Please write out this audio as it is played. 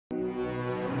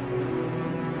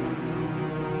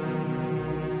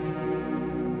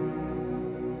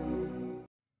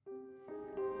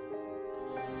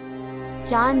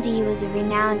John Dee was a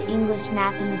renowned English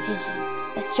mathematician,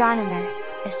 astronomer,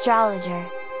 astrologer,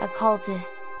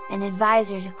 occultist, and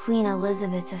advisor to Queen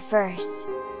Elizabeth I.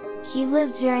 He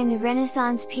lived during the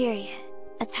Renaissance period,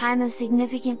 a time of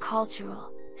significant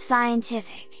cultural,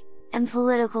 scientific, and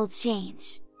political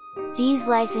change. Dee's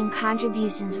life and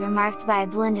contributions were marked by a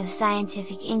blend of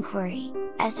scientific inquiry,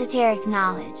 esoteric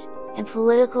knowledge, and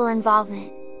political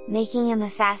involvement, making him a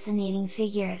fascinating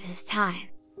figure of his time.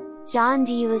 John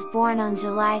Dee was born on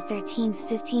July 13,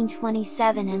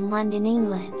 1527 in London,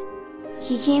 England.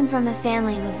 He came from a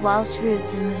family with Welsh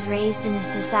roots and was raised in a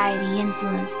society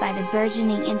influenced by the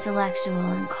burgeoning intellectual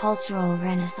and cultural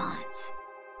Renaissance.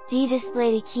 Dee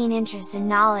displayed a keen interest in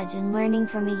knowledge and learning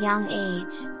from a young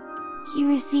age. He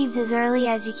received his early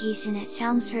education at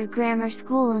Chelmsford Grammar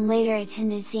School and later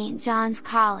attended St. John's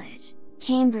College,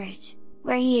 Cambridge,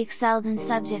 where he excelled in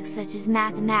subjects such as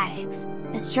mathematics,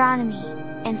 astronomy,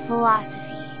 and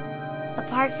philosophy.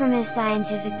 Apart from his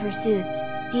scientific pursuits,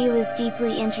 Dee was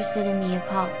deeply interested in the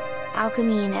occult,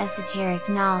 alchemy and esoteric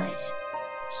knowledge.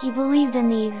 He believed in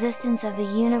the existence of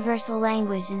a universal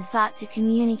language and sought to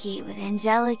communicate with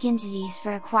angelic entities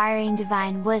for acquiring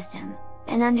divine wisdom,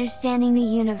 and understanding the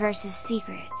universe's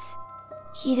secrets.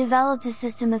 He developed a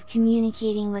system of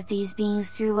communicating with these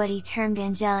beings through what he termed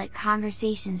angelic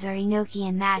conversations or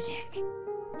Enochian magic.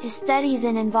 His studies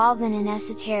and involvement in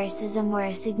esotericism were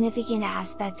a significant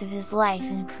aspect of his life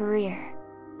and career.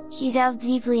 He delved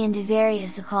deeply into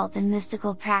various occult and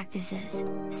mystical practices,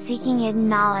 seeking hidden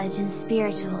knowledge and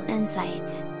spiritual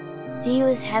insights. Dee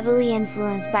was heavily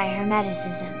influenced by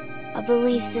Hermeticism, a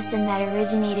belief system that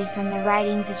originated from the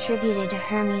writings attributed to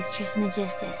Hermes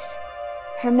Trismegistus.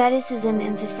 Hermeticism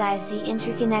emphasized the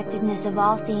interconnectedness of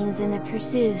all things and the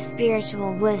pursuit of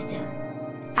spiritual wisdom.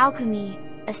 Alchemy,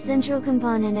 a central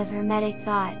component of Hermetic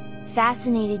thought,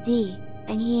 fascinated Dee,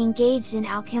 and he engaged in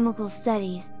alchemical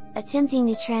studies, attempting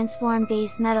to transform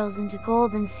base metals into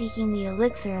gold and seeking the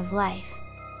elixir of life.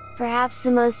 Perhaps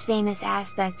the most famous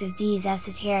aspect of Dee's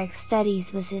esoteric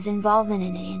studies was his involvement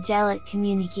in angelic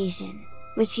communication,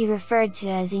 which he referred to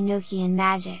as Enochian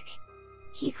magic.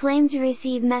 He claimed to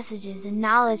receive messages and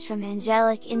knowledge from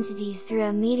angelic entities through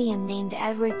a medium named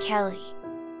Edward Kelly.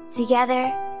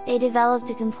 Together, they developed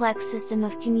a complex system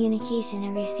of communication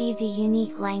and received a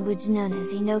unique language known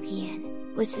as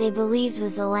Enochian, which they believed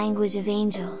was the language of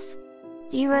angels.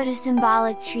 Dee wrote a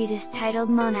symbolic treatise titled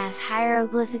Monas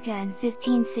Hieroglyphica in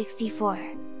 1564,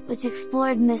 which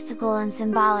explored mystical and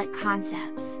symbolic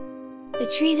concepts.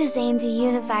 The treatise aimed to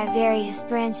unify various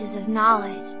branches of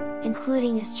knowledge,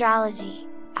 including astrology,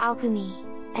 alchemy,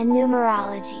 and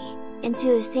numerology,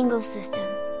 into a single system,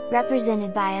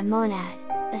 represented by a monad,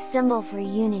 a symbol for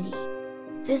unity.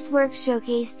 This work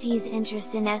showcased Dee's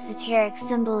interest in esoteric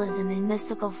symbolism and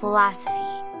mystical philosophy.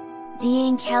 Dee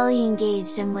and Kelly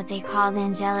engaged in what they called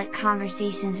angelic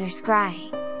conversations or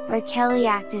scrying, where Kelly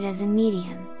acted as a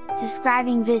medium,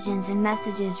 describing visions and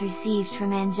messages received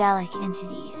from angelic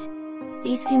entities.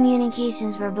 These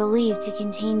communications were believed to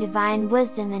contain divine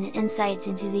wisdom and insights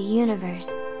into the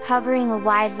universe, covering a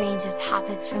wide range of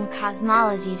topics from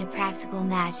cosmology to practical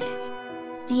magic.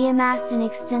 Dee amassed an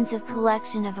extensive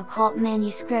collection of occult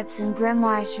manuscripts and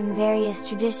grimoires from various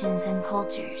traditions and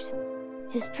cultures.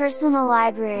 His personal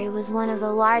library was one of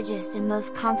the largest and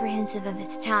most comprehensive of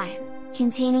its time,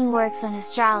 containing works on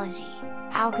astrology,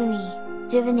 alchemy,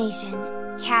 divination,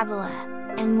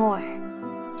 Kabbalah, and more.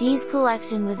 Dee's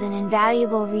collection was an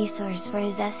invaluable resource for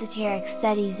his esoteric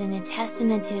studies and a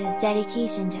testament to his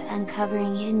dedication to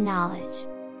uncovering hidden knowledge.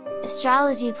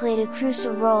 Astrology played a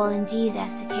crucial role in Dee's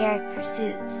esoteric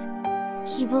pursuits.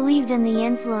 He believed in the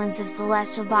influence of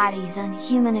celestial bodies on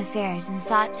human affairs and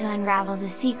sought to unravel the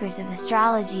secrets of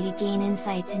astrology to gain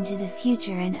insights into the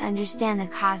future and understand the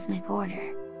cosmic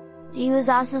order. Dee was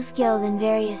also skilled in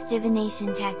various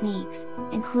divination techniques,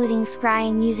 including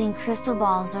scrying using crystal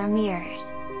balls or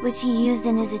mirrors, which he used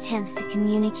in his attempts to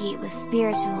communicate with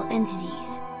spiritual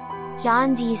entities.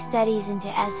 John Dee's studies into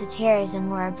esotericism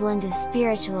were a blend of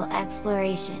spiritual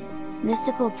exploration,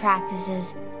 mystical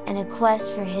practices, and a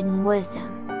quest for hidden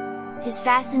wisdom. His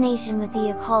fascination with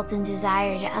the occult and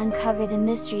desire to uncover the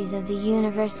mysteries of the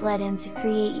universe led him to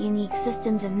create unique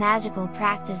systems of magical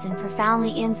practice and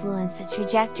profoundly influenced the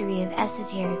trajectory of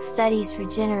esoteric studies for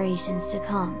generations to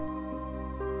come.